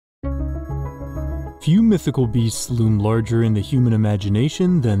Few mythical beasts loom larger in the human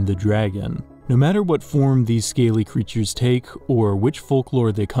imagination than the dragon. No matter what form these scaly creatures take, or which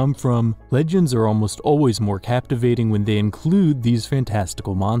folklore they come from, legends are almost always more captivating when they include these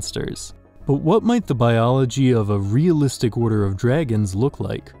fantastical monsters. But what might the biology of a realistic order of dragons look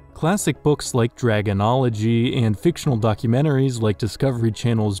like? Classic books like Dragonology and fictional documentaries like Discovery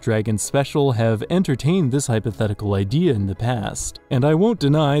Channel's Dragon Special have entertained this hypothetical idea in the past. And I won't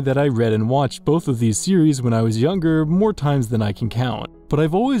deny that I read and watched both of these series when I was younger more times than I can count. But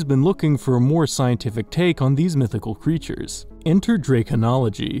I've always been looking for a more scientific take on these mythical creatures. Enter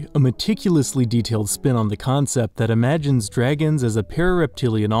Draconology, a meticulously detailed spin on the concept that imagines dragons as a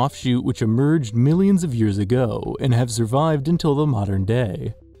parareptilian offshoot which emerged millions of years ago and have survived until the modern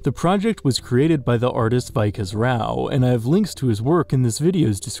day. The project was created by the artist VikasRao, and I have links to his work in this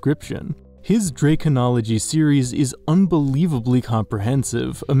video's description. His Draconology series is unbelievably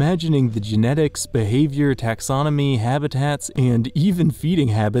comprehensive, imagining the genetics, behavior, taxonomy, habitats, and even feeding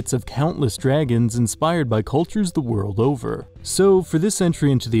habits of countless dragons inspired by cultures the world over. So for this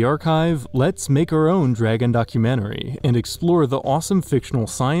entry into the archive, let's make our own dragon documentary and explore the awesome fictional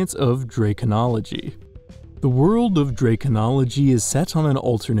science of Draconology. The world of Draconology is set on an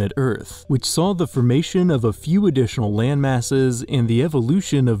alternate Earth, which saw the formation of a few additional landmasses and the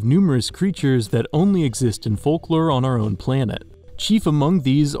evolution of numerous creatures that only exist in folklore on our own planet. Chief among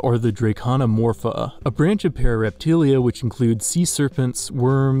these are the Draconomorpha, a branch of parareptilia which includes sea serpents,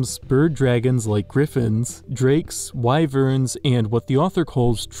 worms, bird dragons like griffins, drakes, wyverns, and what the author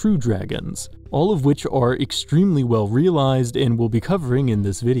calls true dragons, all of which are extremely well realized and we'll be covering in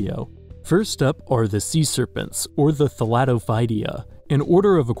this video. First up are the sea serpents, or the Thalatophydia, an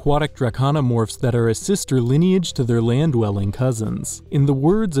order of aquatic draconomorphs that are a sister lineage to their land-dwelling cousins. In the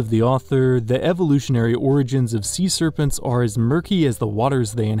words of the author, the evolutionary origins of sea serpents are as murky as the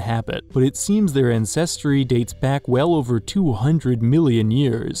waters they inhabit, but it seems their ancestry dates back well over 200 million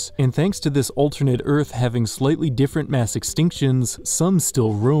years, and thanks to this alternate Earth having slightly different mass extinctions, some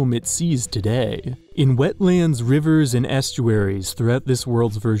still roam its seas today. In wetlands, rivers, and estuaries throughout this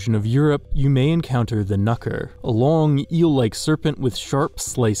world's version of Europe, you may encounter the knucker, a long, eel-like serpent with sharp,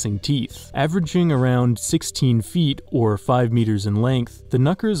 slicing teeth. Averaging around 16 feet, or 5 meters in length, the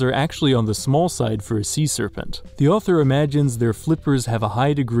knuckers are actually on the small side for a sea serpent. The author imagines their flippers have a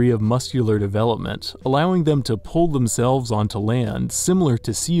high degree of muscular development, allowing them to pull themselves onto land, similar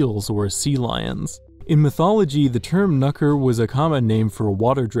to seals or sea lions. In mythology, the term knucker was a common name for a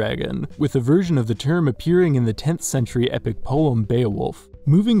water dragon, with a version of the term appearing in the 10th century epic poem Beowulf.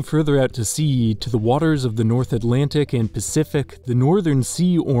 Moving further out to sea, to the waters of the North Atlantic and Pacific, the northern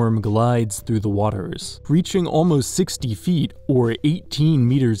sea orm glides through the waters. Reaching almost 60 feet, or 18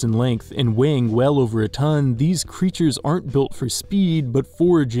 meters in length, and weighing well over a ton, these creatures aren't built for speed, but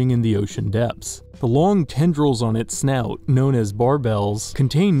foraging in the ocean depths. The long tendrils on its snout, known as barbels,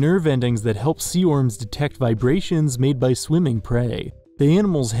 contain nerve endings that help sea orms detect vibrations made by swimming prey. The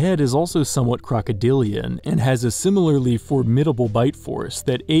animal's head is also somewhat crocodilian, and has a similarly formidable bite force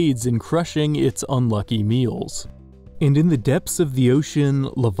that aids in crushing its unlucky meals. And in the depths of the ocean,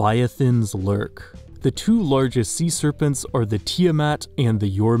 leviathans lurk. The two largest sea serpents are the Tiamat and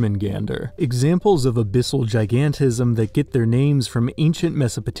the Jormungandr, examples of abyssal gigantism that get their names from ancient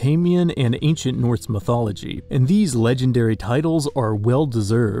Mesopotamian and ancient Norse mythology, and these legendary titles are well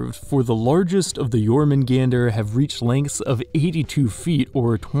deserved, for the largest of the Jormungandr have reached lengths of 82 feet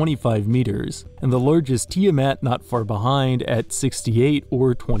or 25 meters, and the largest Tiamat not far behind at 68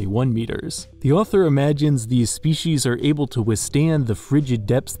 or 21 meters. The author imagines these species are able to withstand the frigid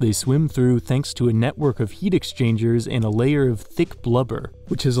depths they swim through thanks to a network of heat exchangers and a layer of thick blubber,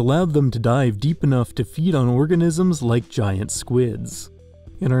 which has allowed them to dive deep enough to feed on organisms like giant squids.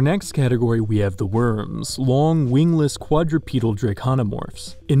 In our next category we have the worms, long, wingless, quadrupedal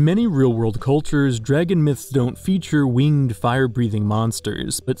draconomorphs. In many real-world cultures, dragon myths don't feature winged, fire-breathing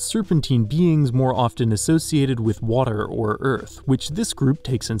monsters, but serpentine beings more often associated with water or earth, which this group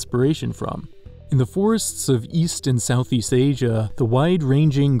takes inspiration from. In the forests of East and Southeast Asia, the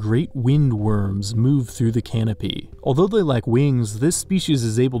wide-ranging great wind worms move through the canopy. Although they lack wings, this species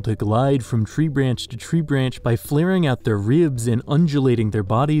is able to glide from tree branch to tree branch by flaring out their ribs and undulating their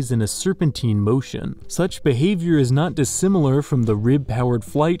bodies in a serpentine motion. Such behavior is not dissimilar from the rib-powered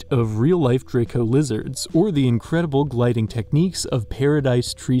flight of real-life Draco lizards, or the incredible gliding techniques of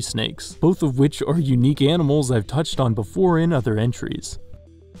paradise tree snakes, both of which are unique animals I've touched on before in other entries.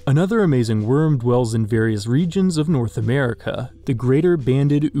 Another amazing worm dwells in various regions of North America, the greater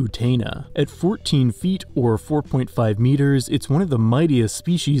banded utena. At 14 feet or 4.5 meters, it's one of the mightiest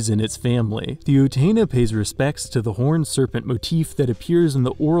species in its family. The utena pays respects to the horned serpent motif that appears in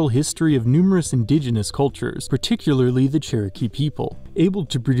the oral history of numerous indigenous cultures, particularly the Cherokee people. Able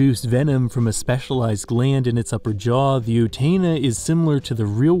to produce venom from a specialized gland in its upper jaw, the utena is similar to the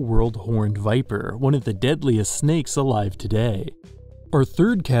real-world horned viper, one of the deadliest snakes alive today. Our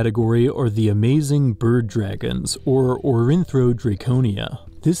third category are the amazing bird dragons, or Ornithrodraconia.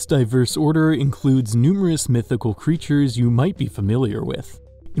 This diverse order includes numerous mythical creatures you might be familiar with.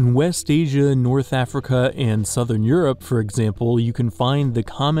 In West Asia, North Africa, and Southern Europe, for example, you can find the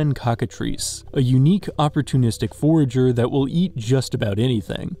common cockatrice, a unique opportunistic forager that will eat just about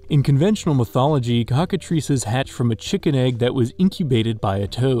anything. In conventional mythology, cockatrices hatch from a chicken egg that was incubated by a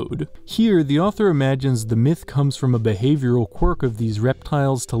toad. Here, the author imagines the myth comes from a behavioral quirk of these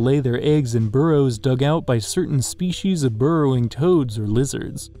reptiles to lay their eggs in burrows dug out by certain species of burrowing toads or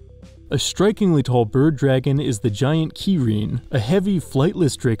lizards. A strikingly tall bird dragon is the giant kirine, a heavy,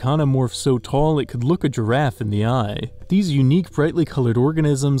 flightless draconomorph so tall it could look a giraffe in the eye. These unique, brightly colored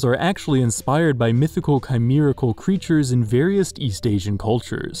organisms are actually inspired by mythical chimerical creatures in various East Asian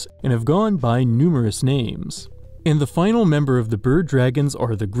cultures, and have gone by numerous names. And the final member of the bird dragons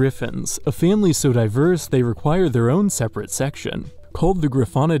are the griffins, a family so diverse they require their own separate section. Called the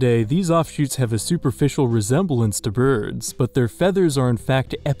Griffonidae, these offshoots have a superficial resemblance to birds, but their feathers are in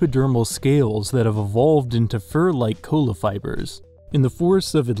fact epidermal scales that have evolved into fur-like colifibers. In the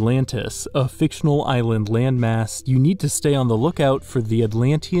forests of Atlantis, a fictional island landmass, you need to stay on the lookout for the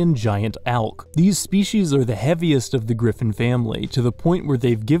Atlantean giant auk. These species are the heaviest of the griffin family, to the point where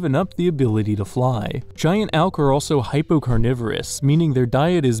they've given up the ability to fly. Giant auk are also hypocarnivorous, meaning their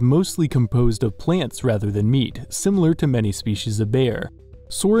diet is mostly composed of plants rather than meat, similar to many species of bear.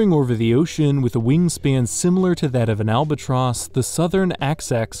 Soaring over the ocean with a wingspan similar to that of an albatross, the southern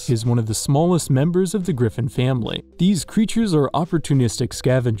axex is one of the smallest members of the griffin family. These creatures are opportunistic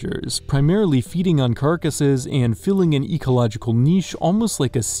scavengers, primarily feeding on carcasses and filling an ecological niche almost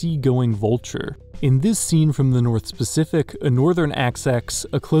like a sea-going vulture. In this scene from the North Pacific, a northern axex,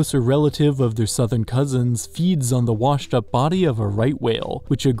 a closer relative of their southern cousins, feeds on the washed-up body of a right whale,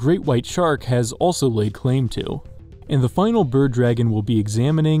 which a great white shark has also laid claim to. And the final bird dragon we'll be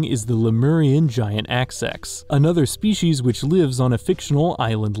examining is the Lemurian giant axex, another species which lives on a fictional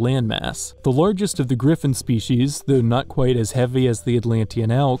island landmass. The largest of the griffin species, though not quite as heavy as the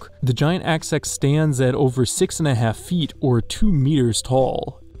Atlantean auk, the giant axex stands at over 6.5 feet or 2 meters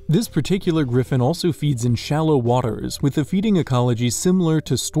tall. This particular griffin also feeds in shallow waters, with a feeding ecology similar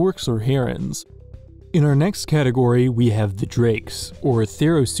to storks or herons. In our next category, we have the drakes, or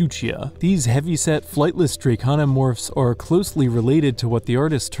Therosuchia. These heavyset, flightless draconomorphs are closely related to what the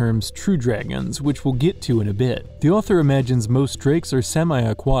artist terms true dragons, which we'll get to in a bit. The author imagines most drakes are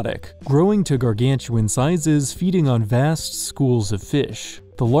semi-aquatic, growing to gargantuan sizes, feeding on vast schools of fish.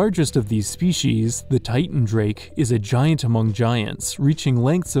 The largest of these species, the Titan drake, is a giant among giants, reaching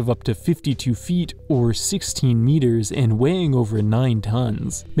lengths of up to 52 feet or 16 meters and weighing over 9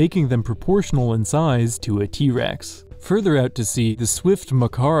 tons, making them proportional in size to a T-Rex. Further out to sea, the swift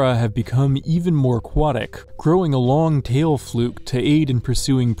macara have become even more aquatic, growing a long tail fluke to aid in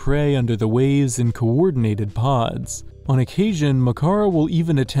pursuing prey under the waves in coordinated pods. On occasion, macara will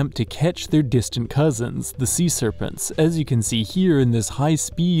even attempt to catch their distant cousins, the sea serpents, as you can see here in this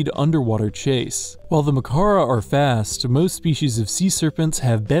high-speed underwater chase. While the macara are fast, most species of sea serpents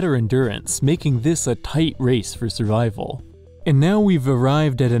have better endurance, making this a tight race for survival. And now we've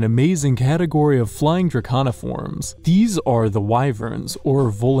arrived at an amazing category of flying draconiforms. These are the wyverns,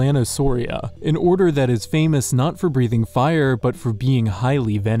 or Volanosauria, an order that is famous not for breathing fire, but for being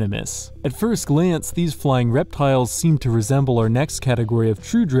highly venomous. At first glance, these flying reptiles seem to resemble our next category of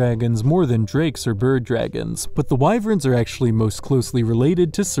true dragons more than drakes or bird dragons, but the wyverns are actually most closely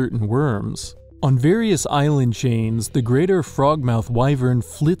related to certain worms. On various island chains, the greater frogmouth wyvern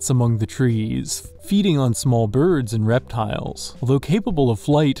flits among the trees, feeding on small birds and reptiles. Although capable of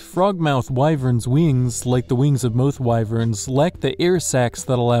flight, frogmouth wyverns' wings, like the wings of most wyverns, lack the air sacs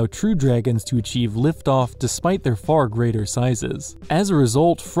that allow true dragons to achieve liftoff despite their far greater sizes. As a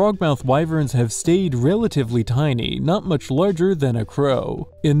result, frogmouth wyverns have stayed relatively tiny, not much larger than a crow.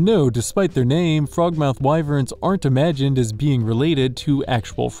 And no, despite their name, frogmouth wyverns aren't imagined as being related to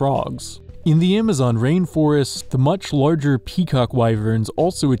actual frogs. In the Amazon rainforest, the much larger peacock wyverns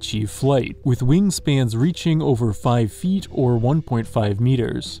also achieve flight, with wingspans reaching over 5 feet or 1.5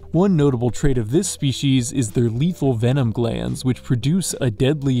 meters. One notable trait of this species is their lethal venom glands, which produce a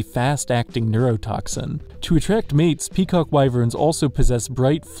deadly, fast-acting neurotoxin. To attract mates, peacock wyverns also possess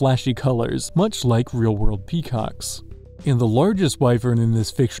bright, flashy colors, much like real-world peacocks. And the largest wyvern in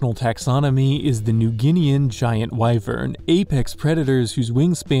this fictional taxonomy is the New Guinean giant wyvern, apex predators whose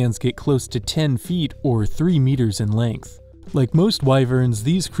wingspans get close to 10 feet or 3 meters in length. Like most wyverns,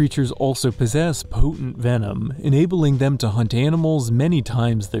 these creatures also possess potent venom, enabling them to hunt animals many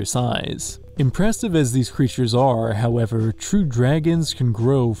times their size. Impressive as these creatures are, however, true dragons can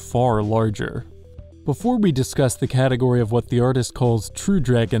grow far larger. Before we discuss the category of what the artist calls true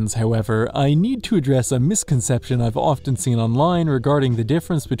dragons, however, I need to address a misconception I've often seen online regarding the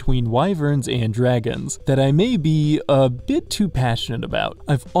difference between wyverns and dragons that I may be a bit too passionate about.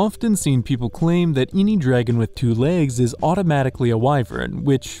 I've often seen people claim that any dragon with 2 legs is automatically a wyvern,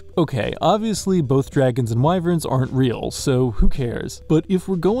 which, okay, obviously both dragons and wyverns aren't real, so who cares? But if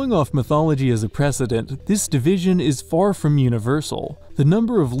we're going off mythology as a precedent, this division is far from universal. The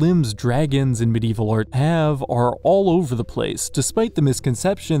number of limbs dragons in medieval art have are all over the place, despite the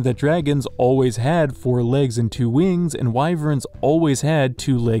misconception that dragons always had 4 legs and 2 wings, and wyverns always had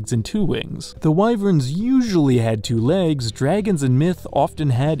 2 legs and 2 wings. The wyverns usually had 2 legs, dragons in myth often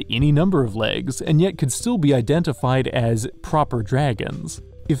had any number of legs, and yet could still be identified as proper dragons.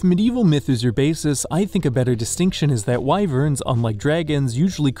 If medieval myth is your basis, I think a better distinction is that wyverns, unlike dragons,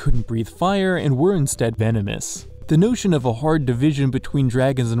 usually couldn't breathe fire and were instead venomous. The notion of a hard division between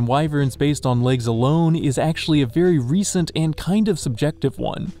dragons and wyverns based on legs alone is actually a very recent and kind of subjective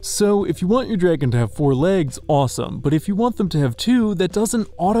one. So if you want your dragon to have 4 legs, awesome, but if you want them to have 2, that doesn't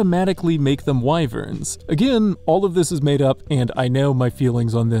automatically make them wyverns. Again, all of this is made up, and I know my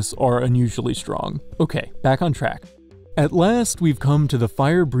feelings on this are unusually strong. Okay, back on track. At last, we've come to the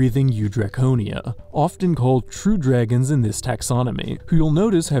fire-breathing Draconia, often called true dragons in this taxonomy, who you'll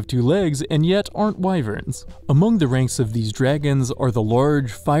notice have 2 legs and yet aren't wyverns. Among the ranks of these dragons are the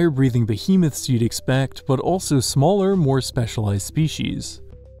large, fire-breathing behemoths you'd expect, but also smaller, more specialized species.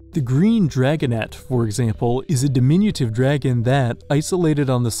 The green dragonet, for example, is a diminutive dragon that, isolated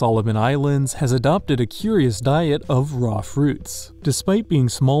on the Solomon Islands, has adopted a curious diet of raw fruits. Despite being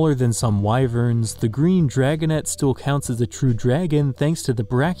smaller than some wyverns, the green dragonet still counts as a true dragon thanks to the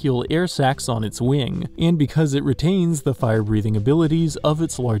brachial air sacs on its wing, and because it retains the fire-breathing abilities of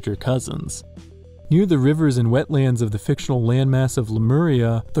its larger cousins. Near the rivers and wetlands of the fictional landmass of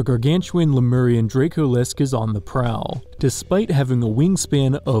Lemuria, the gargantuan Lemurian Dracolisk is on the prowl. Despite having a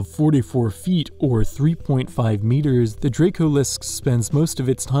wingspan of 44 feet or 3.5 meters, the Dracolisk spends most of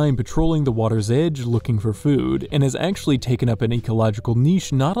its time patrolling the water's edge looking for food, and has actually taken up an ecological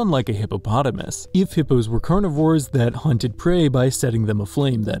niche not unlike a hippopotamus, if hippos were carnivores that hunted prey by setting them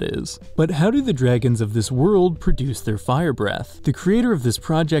aflame, that is. But how do the dragons of this world produce their fire breath? The creator of this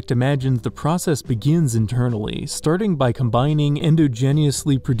project imagines the process begins internally, starting by combining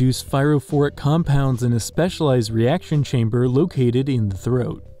endogenously produced pyrophoric compounds in a specialized reaction chamber located in the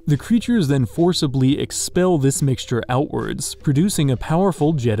throat. The creatures then forcibly expel this mixture outwards, producing a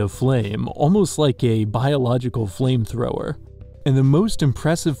powerful jet of flame, almost like a biological flamethrower. And the most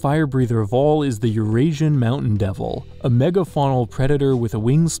impressive fire breather of all is the Eurasian mountain devil, a megafaunal predator with a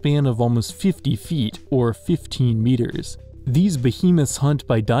wingspan of almost 50 feet, or 15 meters. These behemoths hunt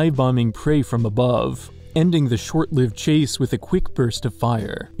by dive-bombing prey from above, ending the short-lived chase with a quick burst of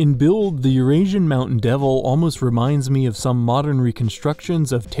fire. In build, the Eurasian mountain devil almost reminds me of some modern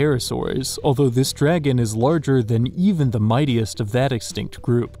reconstructions of pterosaurs, although this dragon is larger than even the mightiest of that extinct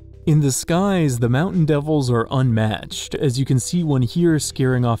group. In the skies, the mountain devils are unmatched, as you can see one here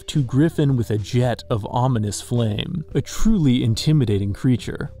scaring off 2 griffin with a jet of ominous flame, a truly intimidating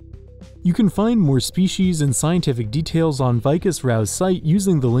creature. You can find more species and scientific details on VikasRao's site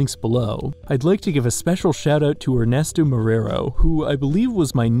using the links below. I'd like to give a special shout out to Ernesto Marrero, who I believe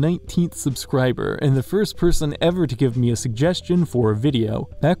was my 19th subscriber and the first person ever to give me a suggestion for a video,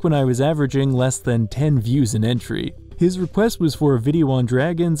 back when I was averaging less than 10 views an entry. His request was for a video on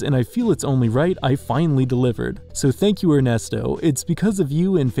dragons, and I feel it's only right I finally delivered. So thank you, Ernesto. It's because of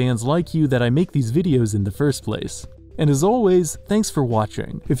you and fans like you that I make these videos in the first place. And as always, thanks for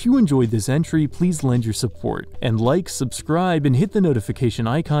watching. If you enjoyed this entry, please lend your support, and like, subscribe, and hit the notification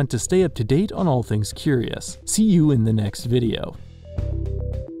icon to stay up to date on all things curious. See you in the next video.